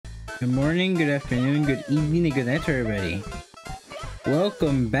Good morning, good afternoon, good evening, and good night to everybody.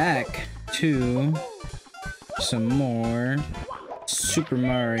 Welcome back to some more Super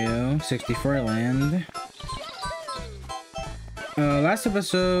Mario 64 Land. Last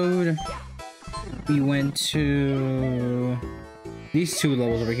episode, we went to these two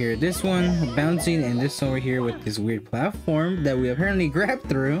levels over here. This one, bouncing, and this over here with this weird platform that we apparently grabbed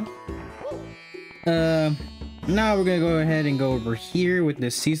through. Now we're gonna go ahead and go over here with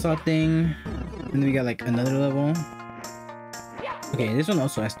this seesaw thing. And then we got like another level. Okay, this one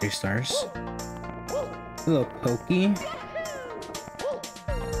also has 3 stars. A little pokey.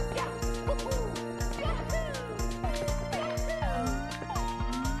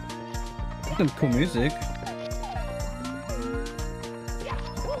 Some cool music.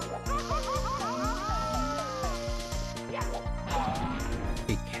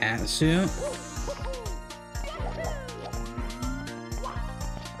 A cat suit.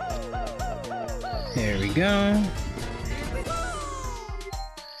 There we go.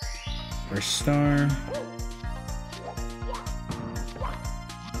 First star.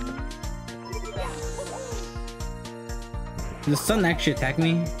 Did the sun actually attack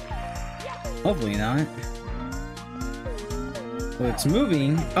me? Hopefully not. Well, it's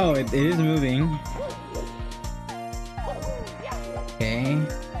moving. Oh, it is moving. Okay.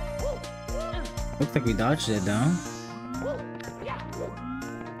 Looks like we dodged it though.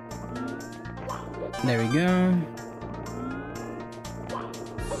 There we go.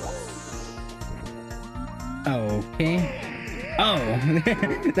 Okay.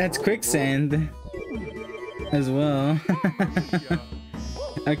 Oh, that's quicksand as well.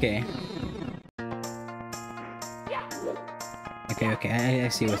 Okay. Okay, I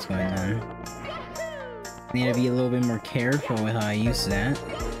see what's going on. Need to be a little bit more careful with how I use that.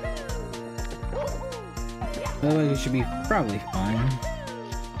 Otherwise, it should be probably fine.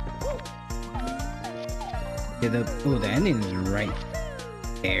 Yeah, the ending is right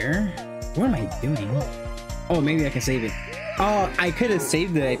there. What am I doing? Oh, maybe I can save it. Oh, I could have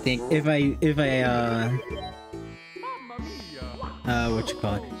saved it, I think, if I what you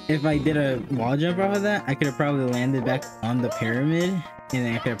call it? If I did a wall jump off of that, I could have probably landed back on the pyramid, and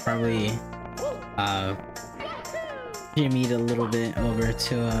then I could have probably jimmied a little bit over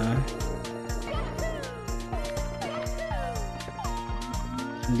to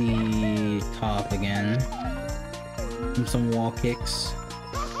the top again. Some wall kicks.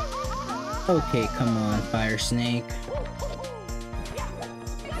 Okay, come on, fire snake.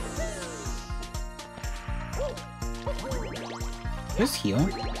 Just heal.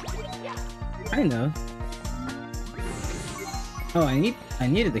 Kind of. Oh, I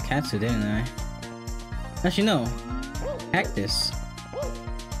needed the katsu, didn't I? Actually, no. Cactus.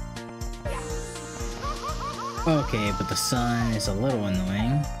 Okay, but the sun is a little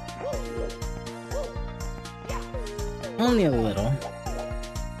annoying. Only a little.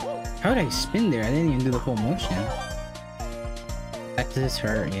 How did I spin there? I didn't even do the full motion. Cactus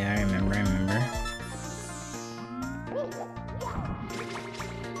hurt. Yeah, I remember.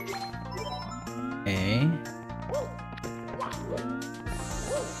 Okay.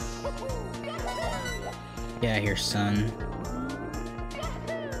 Yeah, here's sun.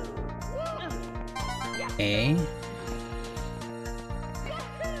 Okay.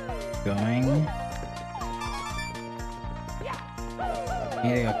 Going.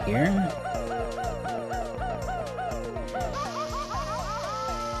 Anything up here?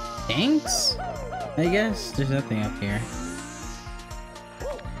 Thanks? I guess there's nothing up here.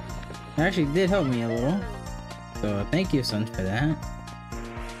 It actually did help me a little. So thank you, Sun, for that.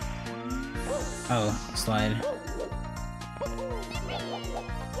 Oh, slide.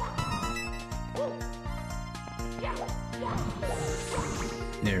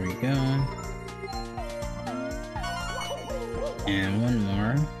 There we go. And one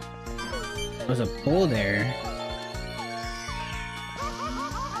more. There's a pole there.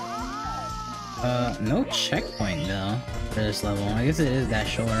 No checkpoint though for this level. I guess it is that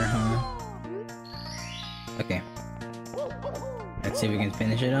short, huh? Okay. Let's see if we can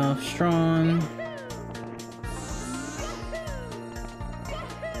finish it off strong.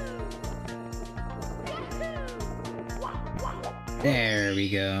 There we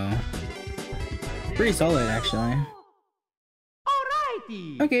go. Pretty solid, actually.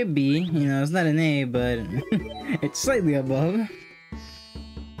 Okay, B. You know, it's not an A, but it's slightly above.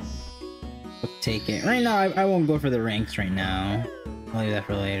 We'll take it. Right now, I won't go for the ranks right now. I'll leave that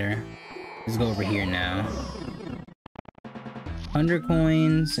for later. Let's go over here now. 100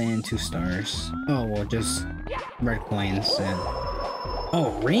 coins and 2 stars. Oh, well, just red coins and...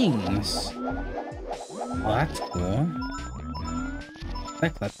 Oh, rings! Oh, that's cool.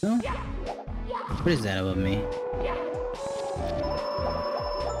 that klepto? What is that above me?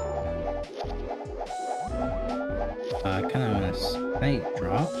 I kind of want to... Can I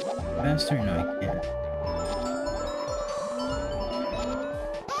drop faster? No, I can't.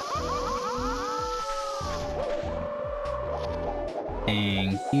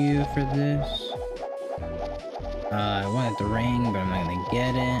 Thank you for this. I wanted the ring, but I'm not gonna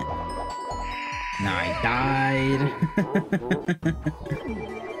get it. Now I died.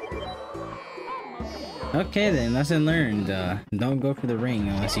 Okay then, lesson learned. Don't go for the ring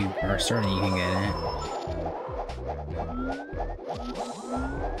unless you are certain you can get it.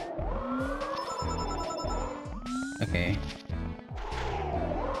 Okay.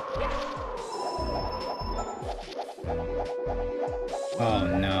 Oh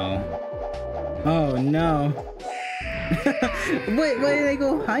no. Oh no. Wait, why did I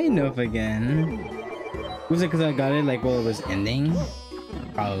go high enough again? Was it because I got it like while it was ending?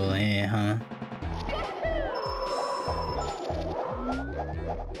 Probably, huh?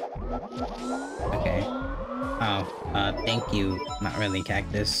 Okay. Oh, thank you. Not really,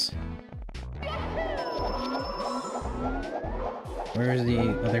 cactus. Where's the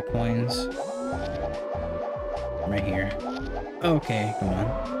other coins? Right here. Okay, come on.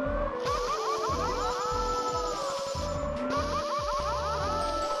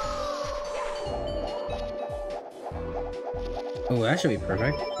 Oh, that should be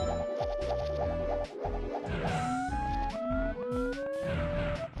perfect.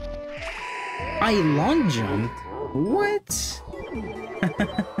 I long jumped? What?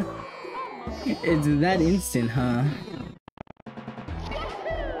 It's that instant, huh?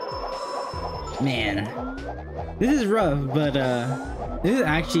 Man. This is rough, but this is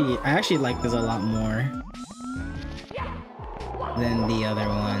actually, I actually like this a lot more than the other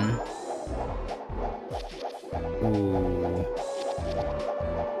one. Ooh.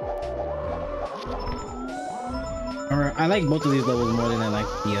 Or I like both of these levels more than I like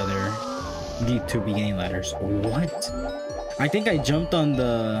the two beginning ladders. What? I think I jumped on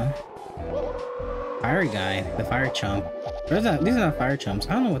the fire guy, the fire chump. These are not fire chumps.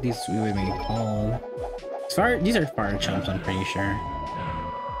 I don't know what these would be called. These are fire chumps, I'm pretty sure.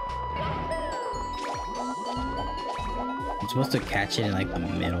 I'm supposed to catch it in like the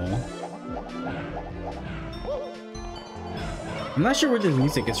middle. I'm not sure where this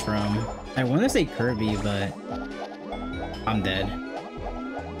music is from. I want to say Kirby, but I'm dead.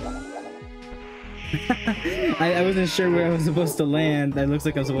 I wasn't sure where I was supposed to land. That looks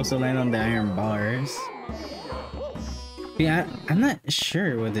like I'm supposed to land on the iron bars. Yeah, I'm not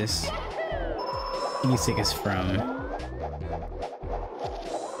sure where this music is from.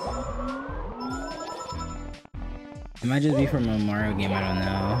 It might just be from a Mario game, I don't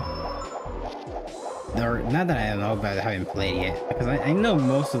know. Or, not that I know, but I haven't played yet. Because I know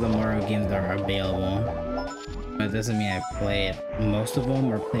most of the Mario games that are available. But it doesn't mean I've played most of them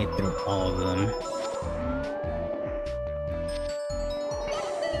or played through all of them.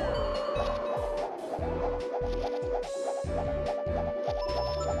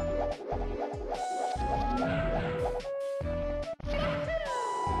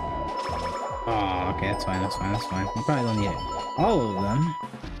 Oh, okay, that's fine, that's fine, that's fine. You probably don't need it. All of them?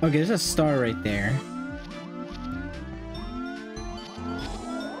 Okay, there's a star right there.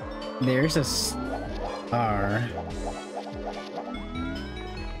 There's a star.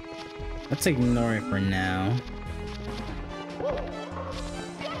 Let's ignore it for now.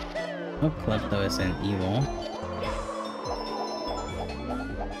 Oh, Klepto isn't evil.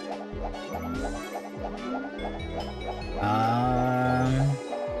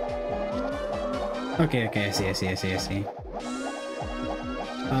 Okay, okay, I see.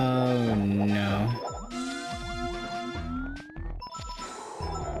 Oh no.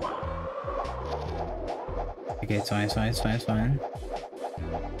 Okay, it's fine.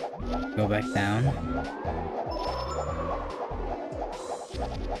 Go back down.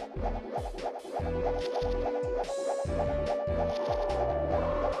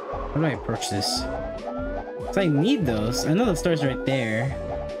 How do I approach this? Cause I need those. I know the star's right there.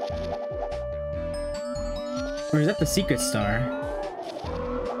 Or is that the secret star?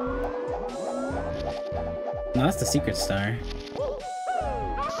 No, that's the secret star.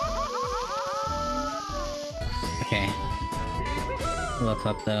 Okay. Look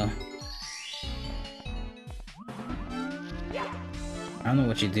up though. I don't know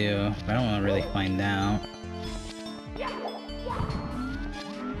what you do, but I don't want to really find out.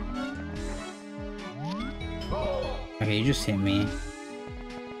 Okay, you just hit me.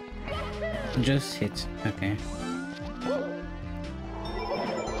 Just hit. Okay.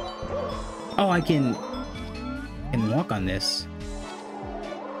 Oh, I can walk on this.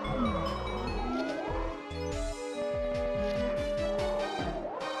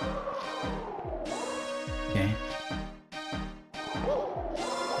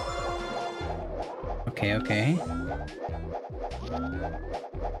 Okay, okay.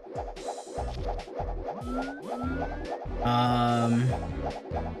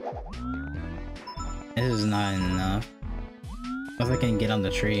 This is not enough. I was can get on the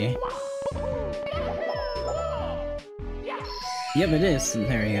tree. Yep, it is.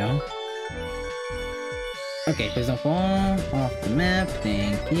 There we go. Okay, please don't fall off the map.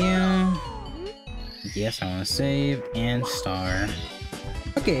 Thank you. Yes, I want to save and star.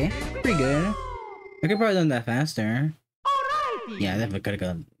 Okay, pretty good. I could probably done that faster. Yeah, I definitely could have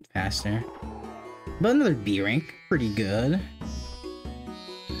gone faster. But another B rank, pretty good.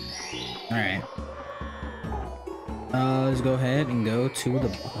 Alright. Let's go ahead and go to the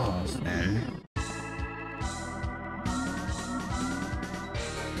boss then.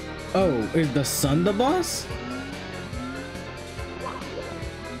 Oh, is the sun the boss?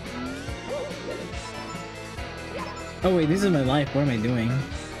 Oh wait, this is my life. What am I doing?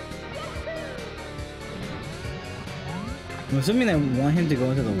 I'm assuming I want him to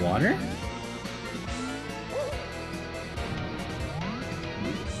go into the water?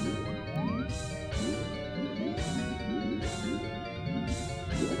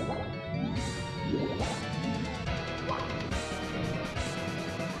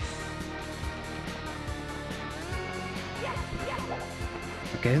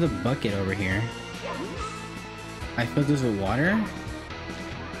 Okay, there's a bucket over here. I filled this with water?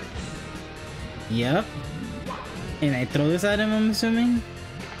 Yep. And I throw this at him, I'm assuming?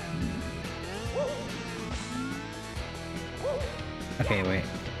 Okay, wait.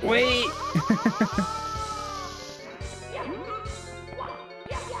 Wait!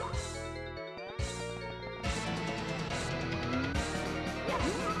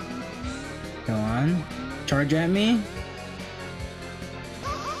 Go on. Charge at me?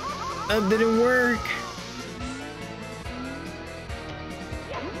 That didn't work!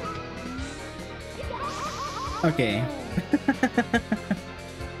 Okay.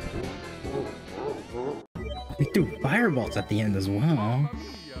 They threw fireballs at the end as well.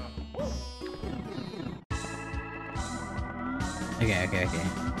 Okay.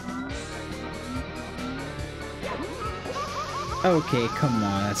 Okay, come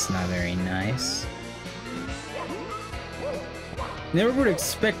on, that's not very nice. Never would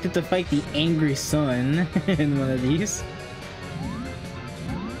expect it to fight the angry sun in one of these.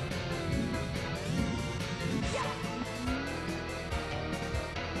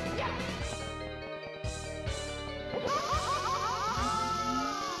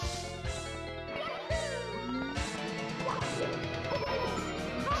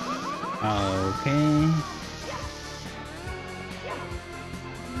 Okay.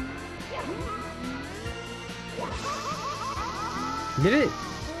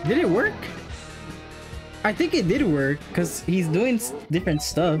 Did it work? I think it did work because he's doing different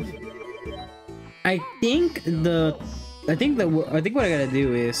stuff. I think what I gotta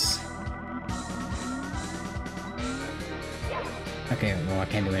do is. Okay, well I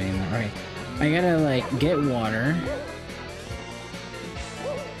can't do it anymore. All right, I gotta like get water.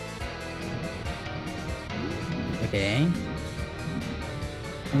 Okay.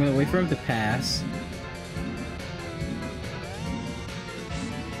 I'm gonna wait for him to pass.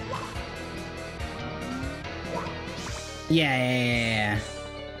 Yeah.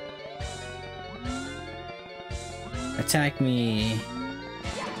 Attack me.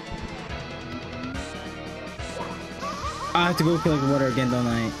 I have to go collect water again, don't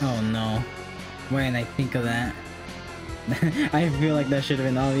I? Oh no. Why didn't I think of that? I feel like that should have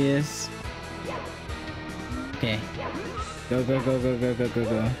been obvious. Okay. Go.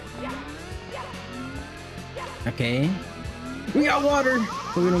 Okay. We got water,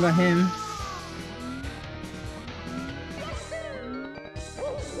 but we don't got him.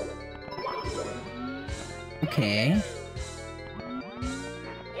 Okay.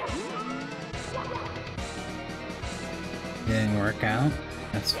 Didn't work out.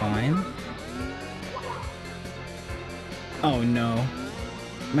 That's fine. Oh no.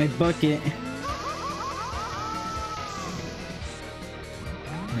 My bucket.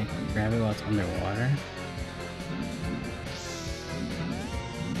 Can I grab it while it's underwater?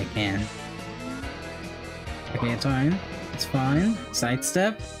 I can. Okay, it's fine. It's fine.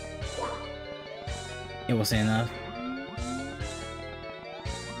 Sidestep. It wasn't enough.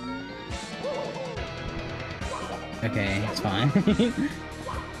 Okay, it's fine.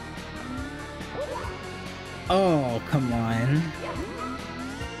 Oh, come on.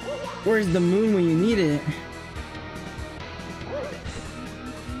 Where's the moon when you need it?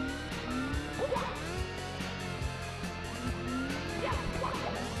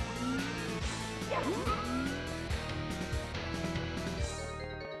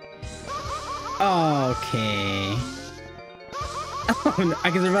 Oh, Okay. Oh, no, I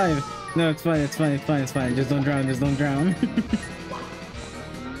can survive. No, it's fine, it's fine, it's fine, it's fine. Just don't drown, just don't drown.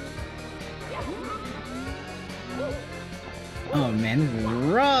 Oh man, this is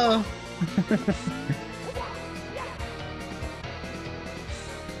rough.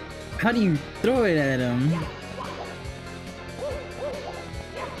 How do you throw it at him?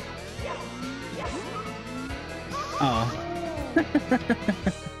 Oh.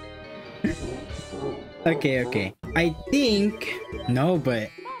 Okay. I think... No, but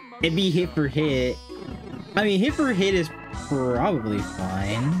it'd be hit for hit. I mean, hit for hit is probably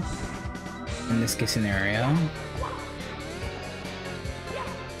fine in this case scenario.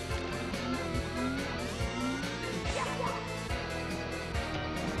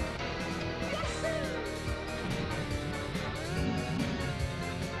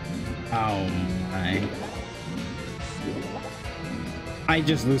 Oh my. I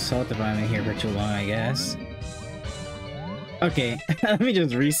just lose health if I'm in here for too long, I guess. Okay, let me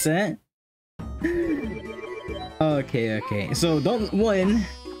just reset. Okay. So don't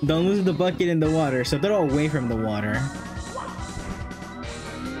lose the bucket in the water, so throw away from the water.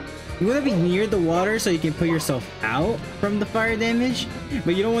 You want to be near the water so you can put yourself out from the fire damage,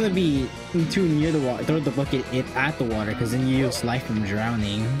 but you don't want to be too near the water. Throw the bucket at the water, because then you lose life from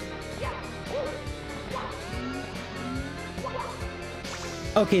drowning.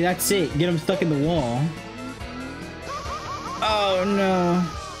 Okay, that's it. Get him stuck in the wall. Oh no.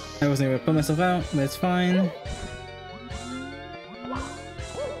 I wasn't able to put myself out, but it's fine.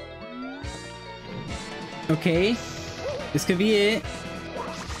 Okay. This could be it.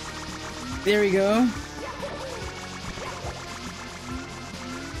 There we go.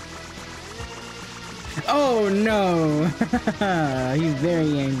 Oh no. He's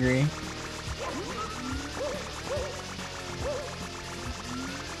very angry.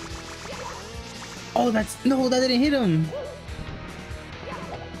 Oh, no, that didn't hit him.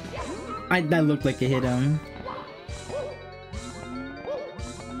 That looked like it hit him.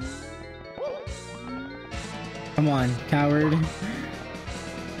 Come on, coward.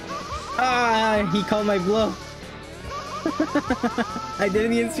 Ah, he called my bluff. I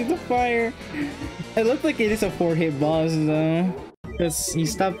didn't even see the fire. It looked like it is a 4-hit boss though, because he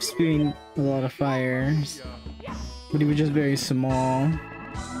stopped spewing a lot of fires, but he was just very small.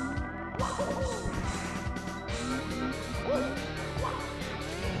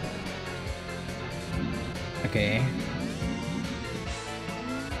 Okay.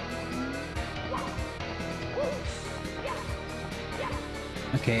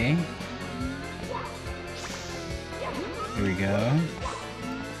 Okay. Here we go.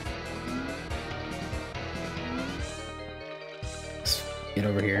 Let's get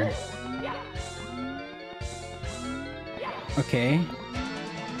over here. Okay.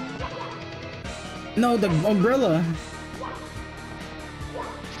 No, the umbrella.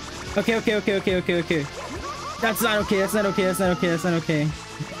 Okay. That's not okay, that's not okay.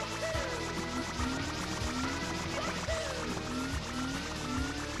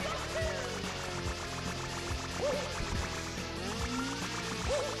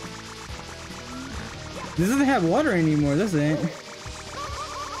 This doesn't have water anymore, does it?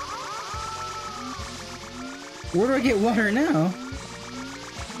 Where do I get water now?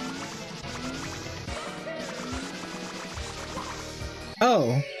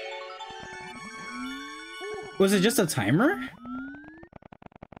 Oh. Was it just a timer?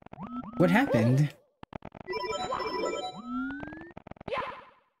 What happened?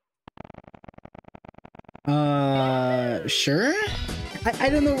 Sure? I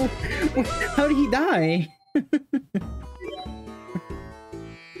don't know. How did he die?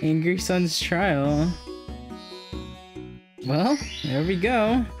 Angry Son's trial. Well, there we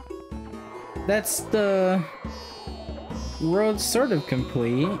go. That's the world sort of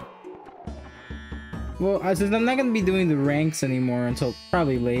complete. Well, since I'm not gonna be doing the ranks anymore until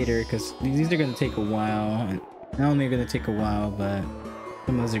probably later, because these are gonna take a while. And not only are gonna take a while, but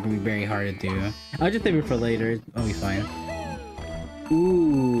some of those are gonna be very hard to do. I'll just save it for later. I'll be fine.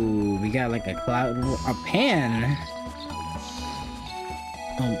 Ooh, we got like a pan.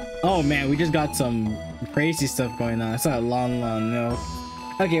 Oh man, we just got some crazy stuff going on. I saw a long milk.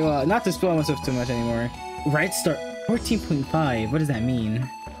 Okay, well, not to spoil myself too much anymore. Right start 14.5. What does that mean?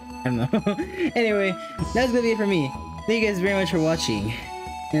 I don't know. Anyway, that's gonna be it for me. Thank you guys very much for watching.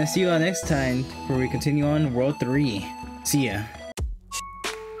 And I'll see you all next time where we continue on World 3. See ya.